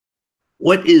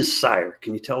What is Syre?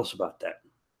 Can you tell us about that?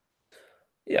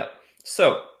 Yeah.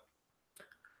 So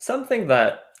something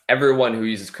that everyone who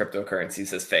uses cryptocurrencies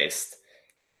has faced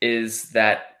is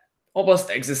that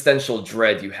almost existential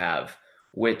dread you have,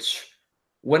 which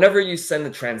whenever you send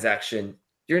a transaction,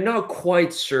 you're not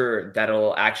quite sure that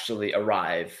it'll actually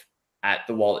arrive at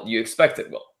the wallet you expect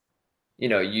it will.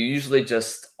 You usually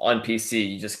just on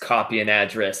PC, you just copy an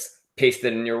address, paste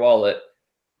it in your wallet,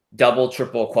 double,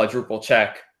 triple, quadruple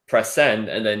check, press send,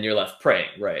 and then you're left praying,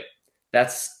 right?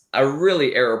 That's a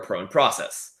really error prone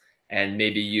process. And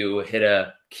maybe you hit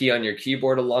a key on your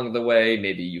keyboard along the way.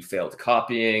 Maybe you failed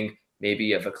copying. Maybe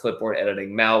you have a clipboard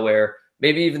editing malware.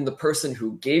 Maybe even the person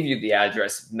who gave you the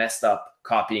address messed up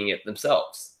copying it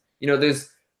themselves. There's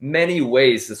many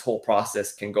ways this whole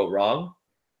process can go wrong.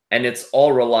 And it's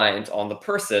all reliant on the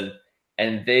person.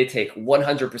 And they take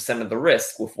 100% of the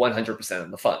risk with 100%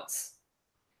 of the funds.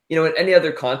 In any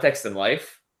other context in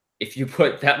life, if you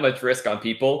put that much risk on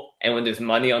people and when there's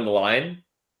money on the line,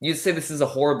 you'd say this is a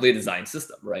horribly designed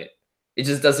system, right? It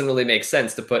just doesn't really make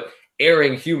sense to put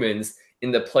erring humans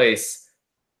in the place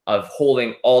of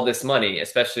holding all this money,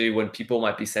 especially when people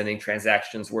might be sending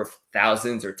transactions worth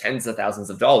thousands or tens of thousands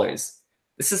of dollars.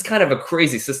 This is kind of a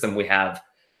crazy system we have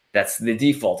that's the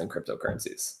default in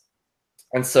cryptocurrencies.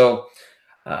 And so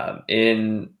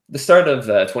in the start of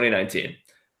 2019,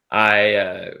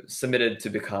 I submitted to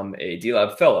become a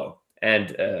DLab fellow, and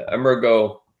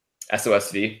Emergo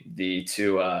SOSV, the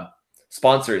two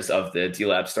sponsors of the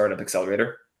DLab Startup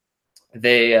Accelerator,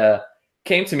 they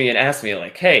came to me and asked me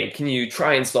like, hey, can you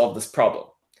try and solve this problem?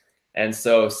 And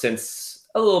so since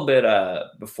a little bit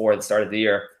before the start of the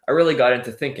year, I really got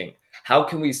into thinking, how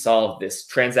can we solve this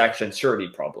transaction surety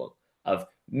problem of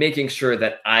making sure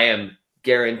that I am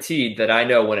guaranteed that I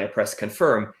know when I press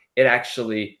confirm, it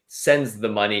actually sends the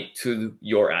money to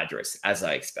your address as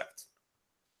I expect.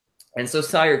 And so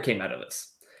Syre came out of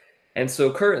this. And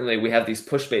so currently we have these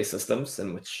push-based systems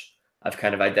in which I've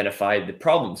kind of identified the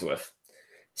problems with.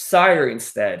 Syre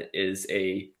instead is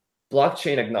a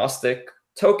blockchain agnostic,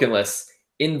 tokenless,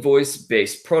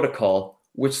 invoice-based protocol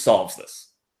which solves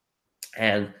this.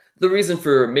 And the reason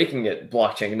for making it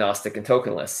blockchain agnostic and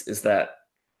tokenless is that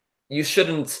you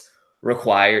shouldn't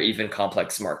require even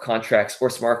complex smart contracts or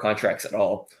smart contracts at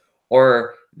all,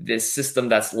 or this system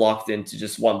that's locked into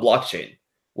just one blockchain,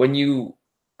 when you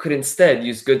could instead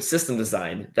use good system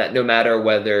design that no matter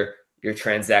whether you're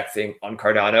transacting on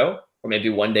Cardano, or maybe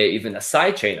one day even a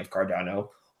side chain of Cardano,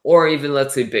 or even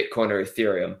let's say Bitcoin or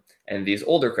Ethereum and these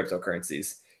older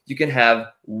cryptocurrencies, you can have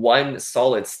one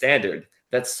solid standard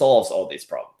that solves all these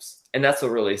problems. And that's what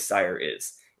really Syre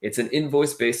is. It's an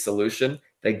invoice-based solution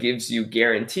that gives you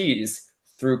guarantees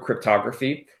through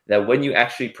cryptography that when you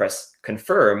actually press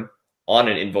confirm on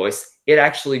an invoice, it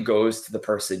actually goes to the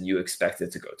person you expect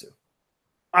it to go to.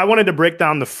 I wanted to break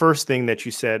down the first thing that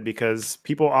you said because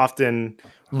people often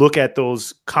look at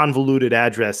those convoluted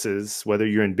addresses, whether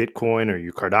you're in Bitcoin or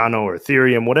you Cardano or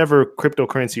Ethereum, whatever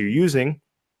cryptocurrency you're using.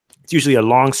 It's usually a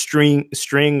long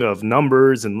string of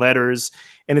numbers and letters,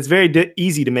 and it's very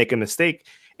easy to make a mistake.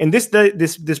 And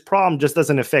this problem just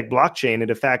doesn't affect blockchain.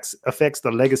 It affects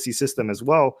the legacy system as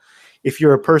well. If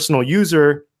you're a personal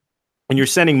user and you're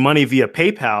sending money via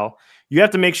PayPal, you have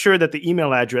to make sure that the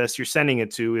email address you're sending it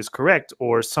to is correct,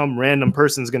 or some random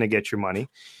person's going to get your money.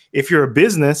 If you're a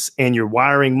business and you're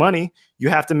wiring money, you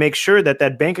have to make sure that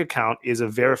that bank account is a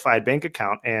verified bank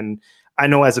account. And I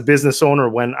know as a business owner,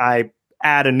 when I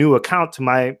add a new account to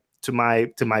my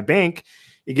bank,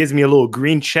 it gives me a little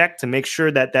green check to make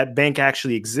sure that that bank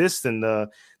actually exists and all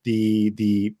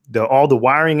the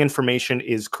wiring information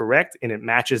is correct and it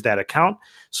matches that account.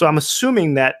 So I'm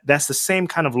assuming that that's the same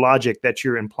kind of logic that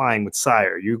you're implying with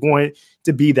Syre. You're going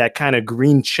to be that kind of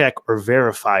green check or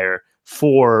verifier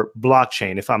for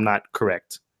blockchain, if I'm not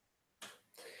correct.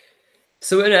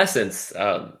 So in essence,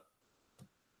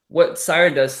 what Syre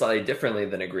does slightly differently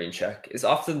than a green check is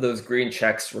often those green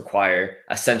checks require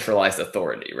a centralized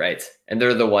authority, right? And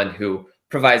they're the one who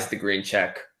provides the green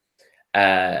check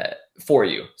for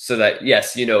you so that,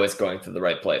 yes, you know it's going to the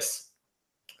right place.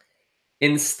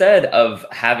 Instead of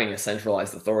having a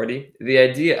centralized authority, the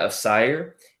idea of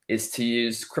Syre is to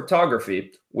use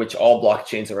cryptography, which all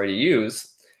blockchains already use,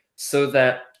 so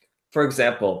that, for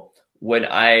example, when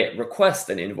I request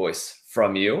an invoice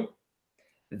from you,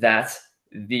 that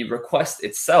the request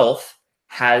itself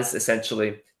has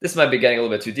essentially, this might be getting a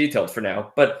little bit too detailed for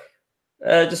now, but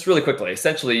just really quickly,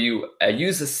 essentially you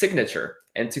use a signature.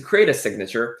 And to create a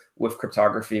signature with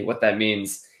cryptography, what that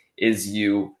means is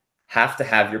you have to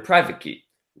have your private key.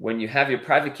 When you have your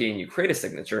private key and you create a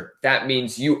signature, that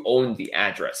means you own the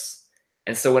address.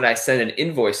 And so when I send an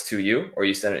invoice to you, or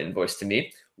you send an invoice to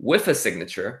me with a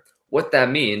signature, what that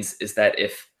means is that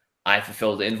if I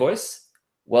fulfill the invoice,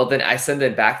 well, then I send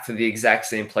it back to the exact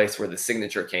same place where the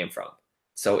signature came from.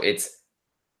 So it's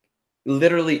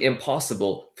literally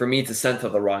impossible for me to send to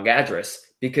the wrong address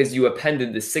because you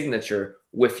appended the signature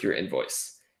with your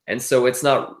invoice. And so it's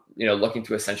not, looking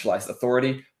to a centralized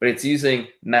authority, but it's using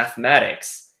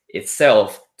mathematics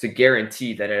itself to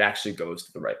guarantee that it actually goes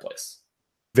to the right place.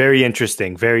 Very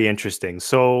interesting. Very interesting.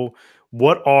 So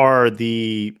where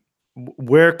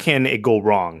can it go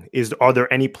wrong? Are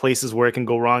there any places where it can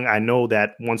go wrong? I know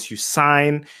that once you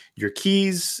sign your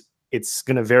keys, it's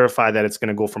going to verify that it's going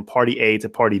to go from party A to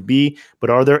party B. But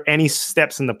are there any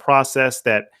steps in the process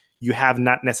that you have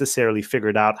not necessarily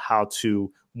figured out how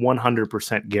to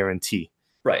 100% guarantee?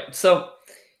 Right. So,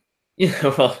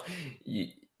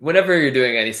 whenever you're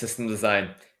doing any system design,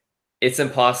 it's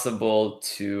impossible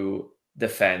to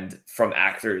defend from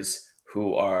actors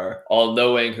who are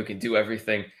all-knowing, who can do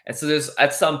everything. And so there's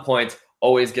at some point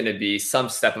always going to be some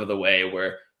step of the way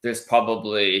where there's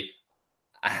probably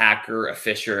a hacker, a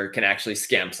phisher can actually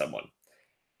scam someone.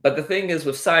 But the thing is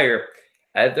with Syre,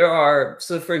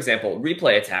 so for example,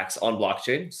 replay attacks on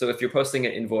blockchain. So if you're posting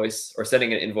an invoice or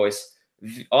sending an invoice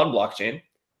on blockchain,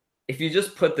 if you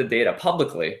just put the data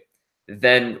publicly,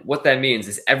 then what that means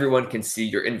is everyone can see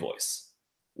your invoice.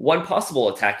 One possible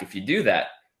attack, if you do that,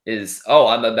 is, oh,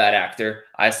 I'm a bad actor.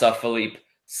 I saw Philippe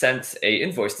sent an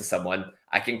invoice to someone.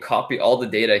 I can copy all the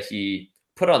data he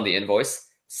put on the invoice,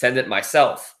 send it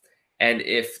myself. And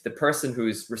if the person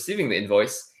who's receiving the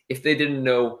invoice, if they didn't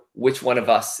know which one of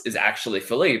us is actually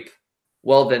Philippe,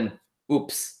 well then,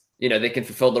 oops, they can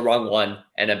fulfill the wrong one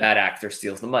and a bad actor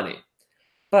steals the money.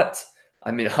 But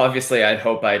obviously, I'd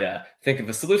hope I'd think of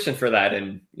a solution for that,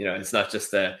 and it's not just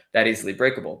that easily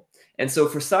breakable. And so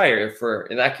for Syre,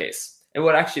 in that case, and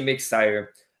what actually makes Syre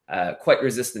quite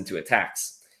resistant to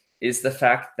attacks is the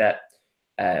fact that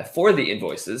for the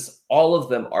invoices, all of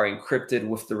them are encrypted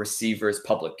with the receiver's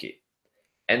public key.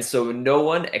 And so no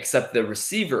one except the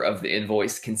receiver of the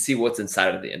invoice can see what's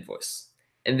inside of the invoice.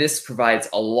 And this provides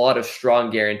a lot of strong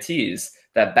guarantees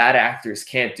that bad actors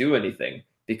can't do anything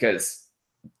because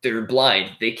they're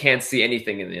blind. They can't see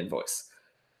anything in the invoice.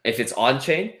 If it's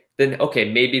on-chain, then okay,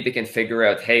 maybe they can figure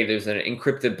out, hey, there's an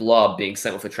encrypted blob being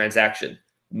sent with a transaction.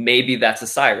 Maybe that's a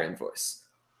Syre invoice.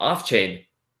 Off-chain,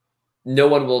 no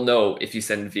one will know if you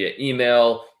send it via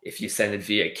email, if you send it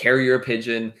via carrier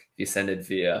pigeon, if you send it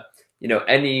via,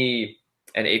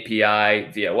 an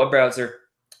API via web browser.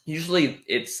 Usually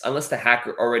it's, unless the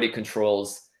hacker already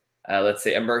controls, let's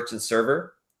say, a merchant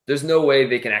server, there's no way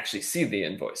they can actually see the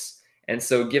invoice. And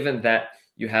so given that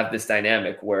you have this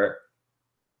dynamic where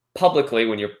publicly,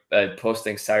 when you're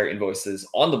posting Syre invoices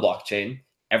on the blockchain,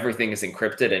 everything is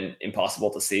encrypted and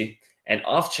impossible to see. And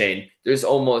off-chain, there's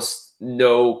almost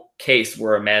no case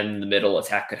where a man-in-the-middle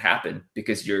attack could happen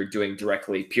because you're doing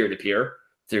directly peer-to-peer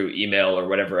through email or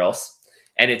whatever else.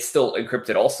 And it's still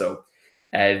encrypted also.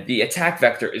 The attack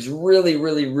vector is really,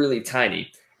 really, really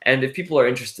tiny. And if people are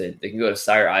interested, they can go to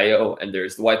Syre.io, and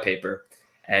there's the white paper,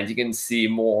 and you can see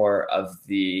more of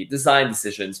the design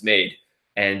decisions made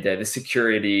and the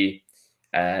security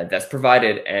that's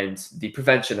provided and the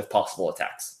prevention of possible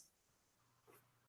attacks.